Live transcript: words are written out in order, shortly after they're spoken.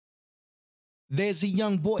There's a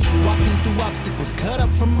young boy walking through obstacles, cut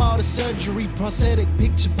up from all the surgery, prosthetic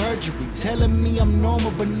picture perjury, telling me I'm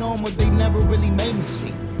normal, but normal they never really made me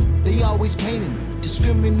see. They always painted me,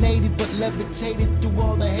 discriminated but levitated through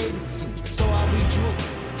all the hated scenes. So I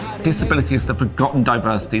redrew. Disability is the forgotten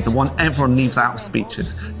diversity, the one everyone leaves out of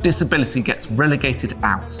speeches. Disability gets relegated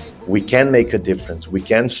out. We can make a difference. We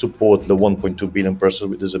can support the 1.2 billion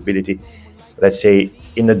persons with disability, let's say,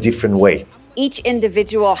 in a different way. Each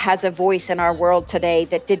individual has a voice in our world today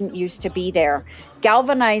that didn't used to be there.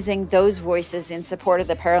 Galvanizing those voices in support of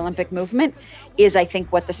the Paralympic movement is, I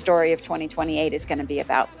think, what the story of 2028 is going to be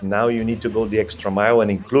about. Now you need to go the extra mile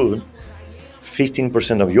and include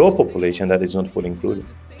 15% of your population that is not fully included.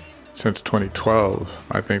 Since 2012,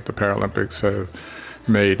 I think the Paralympics have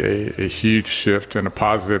made a huge shift in a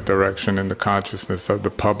positive direction in the consciousness of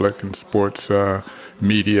the public and sports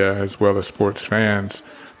media as well as sports fans.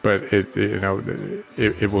 But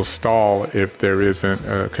it will stall if there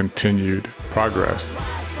isn't continued progress.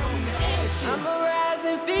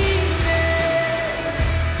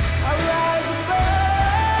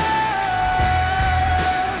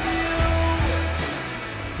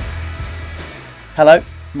 Hello,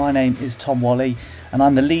 my name is Tom Wally, and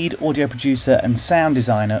I'm the lead audio producer and sound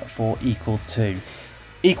designer for Equal 2.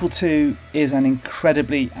 Equal 2 is an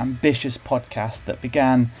incredibly ambitious podcast that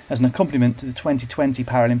began as an accompaniment to the 2020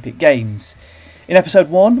 Paralympic Games. In episode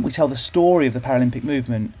 1, we tell the story of the Paralympic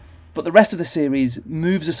movement, but the rest of the series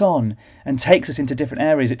moves us on and takes us into different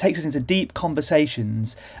areas. It takes us into deep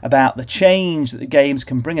conversations about the change that the Games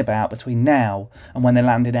can bring about between now and when they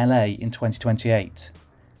land in LA in 2028.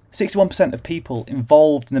 61% of people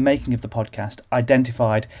involved in the making of the podcast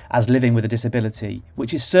identified as living with a disability,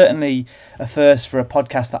 which is certainly a first for a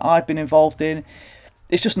podcast that I've been involved in.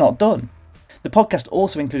 It's just not done. The podcast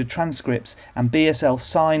also included transcripts and BSL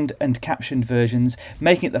signed and captioned versions,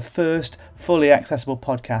 making it the first fully accessible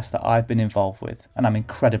podcast that I've been involved with, and I'm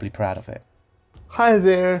incredibly proud of it. Hi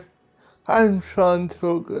there, I'm Sean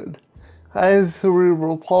Tillgood. I have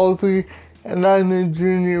cerebral palsy, and I'm a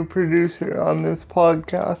junior producer on this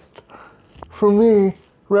podcast. For me,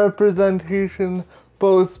 representation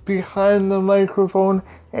both behind the microphone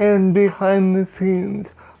and behind the scenes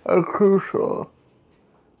are crucial.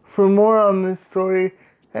 For more on this story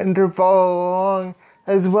and to follow along,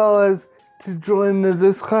 as well as to join the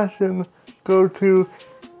discussion, go to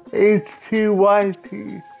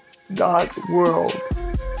htyt.world.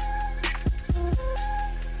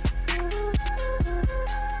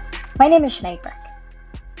 My name is Sinéad Burke.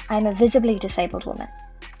 I'm a visibly disabled woman.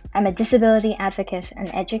 I'm a disability advocate and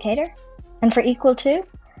educator. And for Equal 2,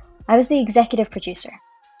 I was the executive producer.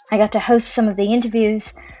 I got to host some of the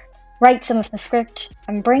interviews, write some of the script,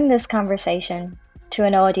 and bring this conversation to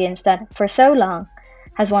an audience that for so long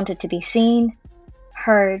has wanted to be seen,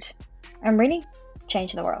 heard, and really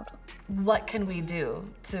change the world. What can we do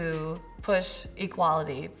to push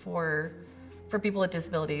equality for people with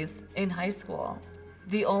disabilities in high school?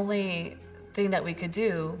 The only thing that we could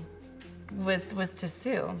do was to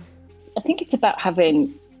sue. I think it's about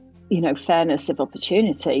having, fairness of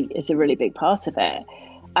opportunity is a really big part of it.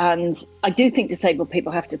 And I do think disabled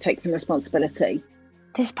people have to take some responsibility.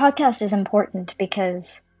 This podcast is important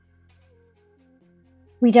because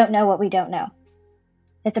we don't know what we don't know.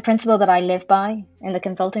 It's a principle that I live by in the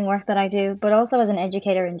consulting work that I do, but also as an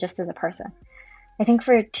educator and just as a person. I think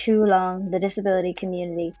for too long, the disability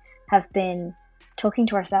community have been talking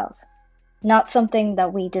to ourselves. Not something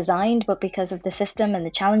that we designed, but because of the system and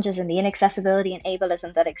the challenges and the inaccessibility and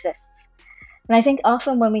ableism that exists. And I think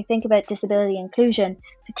often when we think about disability inclusion,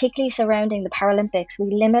 particularly surrounding the Paralympics,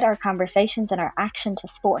 we limit our conversations and our action to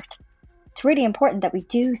sport. It's really important that we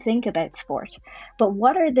do think about sport, but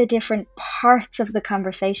what are the different parts of the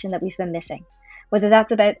conversation that we've been missing? Whether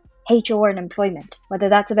that's about HR and employment, whether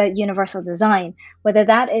that's about universal design, whether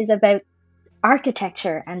that is about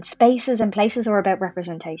architecture and spaces and places, or about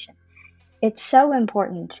representation. It's so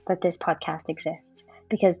important that this podcast exists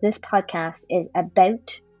because this podcast is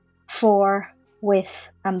about, for,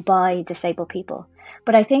 with, and by disabled people.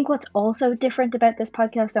 But I think what's also different about this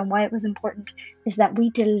podcast and why it was important is that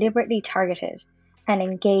we deliberately targeted and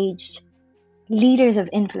engaged leaders of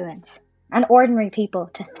influence and ordinary people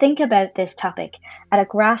to think about this topic at a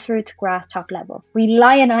grassroots, grass top level. We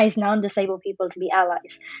lionize non-disabled people to be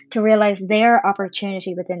allies, to realize their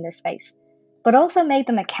opportunity within this space, but also made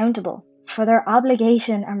them accountable for their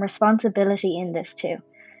obligation and responsibility in this too.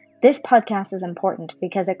 This podcast is important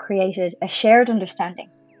because it created a shared understanding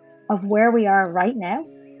of where we are right now,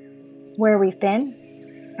 where we've been,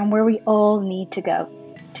 and where we all need to go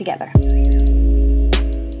together.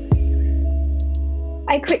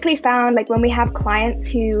 I quickly found, like, when we have clients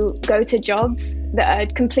who go to jobs that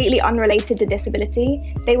are completely unrelated to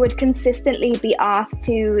disability, they would consistently be asked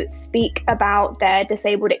to speak about their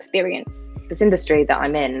disabled experience. This industry that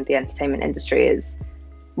I'm in, the entertainment industry, is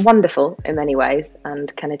wonderful in many ways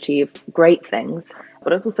and can achieve great things,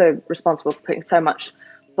 but it's also responsible for putting so much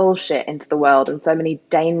bullshit into the world and so many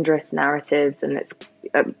dangerous narratives, and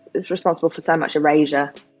it's responsible for so much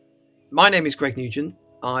erasure. My name is Greg Nugent.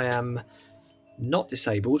 I am not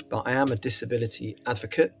disabled, but I am a disability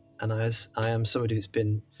advocate, and I am somebody that's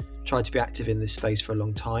been trying to be active in this space for a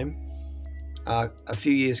long time. A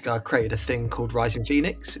few years ago, I created a thing called Rising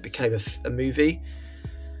Phoenix. It became a movie,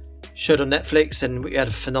 showed on Netflix, and we had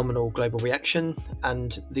a phenomenal global reaction.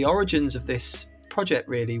 And the origins of this project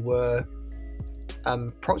really were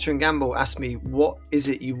Procter & Gamble asked me, what is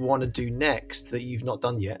it you want to do next that you've not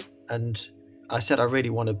done yet? And I said, I really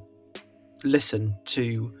want to listen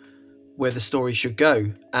to where the story should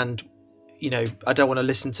go. And, I don't want to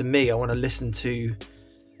listen to me. I want to listen to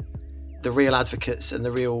the real advocates and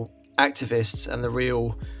the real activists and the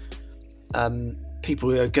real people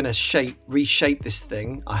who are going to reshape this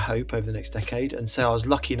thing, I hope, over the next decade. And so I was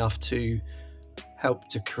lucky enough to help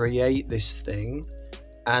to create this thing.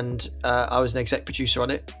 And I was an exec producer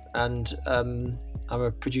on it. And I'm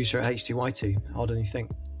a producer at H2Y2, harder than you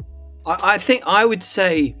think. I think I would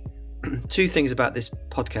say two things about this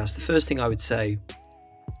podcast. The first thing I would say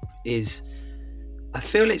is I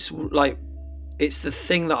feel it's the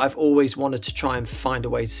thing that I've always wanted to try and find a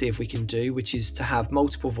way to see if we can do, which is to have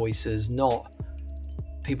multiple voices, not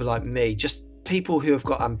people like me, just people who have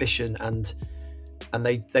got ambition and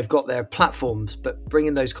they've got their platforms, but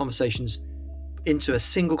bringing those conversations into a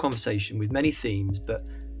single conversation with many themes, but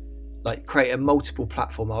like create a multiple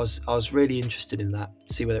platform. I was really interested in that,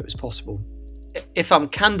 see whether it was possible. If I'm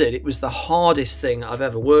candid, it was the hardest thing I've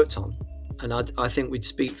ever worked on. And I think we'd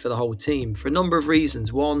speak for the whole team for a number of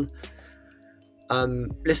reasons. One,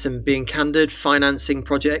 listen, being candid, financing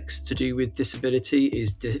projects to do with disability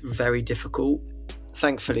is very difficult.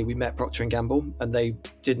 Thankfully, we met Procter & Gamble and they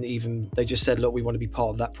just said, look, we want to be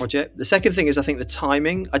part of that project. The second thing is, I think the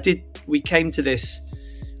timing. We came to this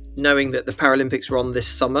knowing that the Paralympics were on this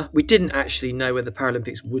summer. We didn't actually know when the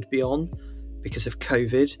Paralympics would be on because of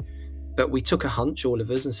COVID. But we took a hunch, all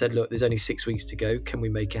of us, and said, look, there's only 6 weeks to go. Can we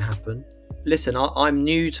make it happen? Listen, I'm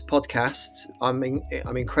new to podcasts. I'm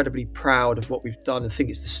incredibly proud of what we've done. I think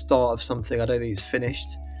it's the start of something. I don't think it's finished.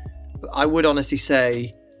 But I would honestly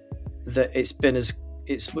say that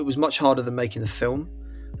it was much harder than making the film.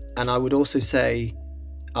 And I would also say,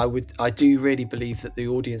 I do really believe that the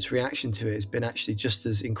audience reaction to it has been actually just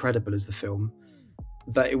as incredible as the film.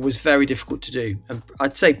 But it was very difficult to do. And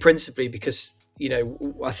I'd say principally because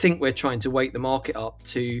I think we're trying to wake the market up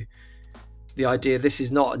to the idea this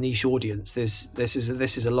is not a niche audience. This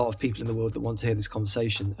is a lot of people in the world that want to hear this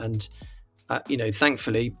conversation. And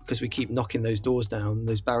thankfully, because we keep knocking those doors down,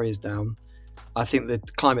 those barriers down, I think the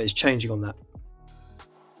climate is changing on that.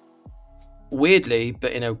 Weirdly,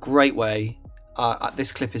 but in a great way,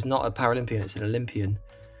 this clip is not a Paralympian, it's an Olympian.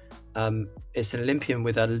 It's an Olympian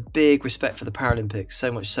with a big respect for the Paralympics,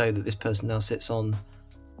 so much so that this person now sits on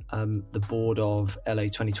the board of LA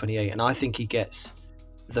 2028, and I think he gets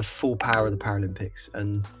the full power of the Paralympics,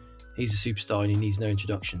 and he's a superstar and he needs no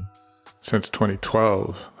introduction. Since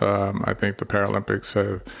 2012, I think the Paralympics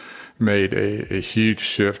have made a huge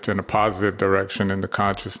shift in a positive direction in the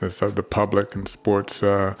consciousness of the public and sports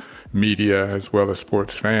media as well as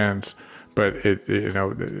sports fans. But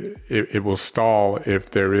it will stall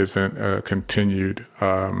if there isn't a continued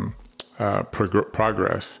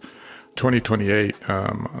progress. 2028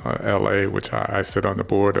 LA, which I sit on the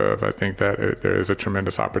board of, I think that there is a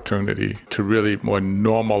tremendous opportunity to really more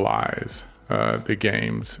normalize the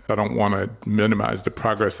games. I don't want to minimize the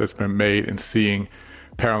progress that's been made in seeing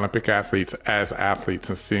Paralympic athletes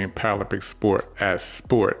and seeing Paralympic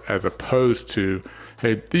sport as opposed to,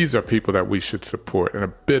 hey, these are people that we should support, and a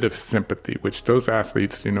bit of sympathy, which those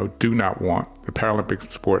athletes, do not want. The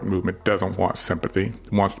Paralympic sport movement doesn't want sympathy.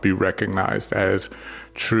 It wants to be recognized as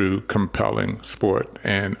true, compelling sport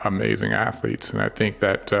and amazing athletes. And I think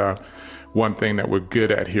that one thing that we're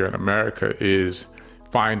good at here in America is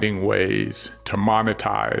finding ways to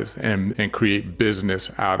monetize and create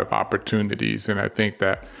business out of opportunities. And I think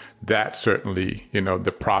that certainly,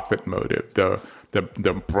 the profit motive,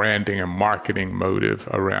 the branding and marketing motive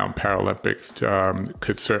around Paralympics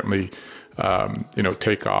could certainly,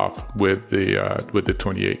 take off with the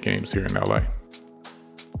 28 games here in LA.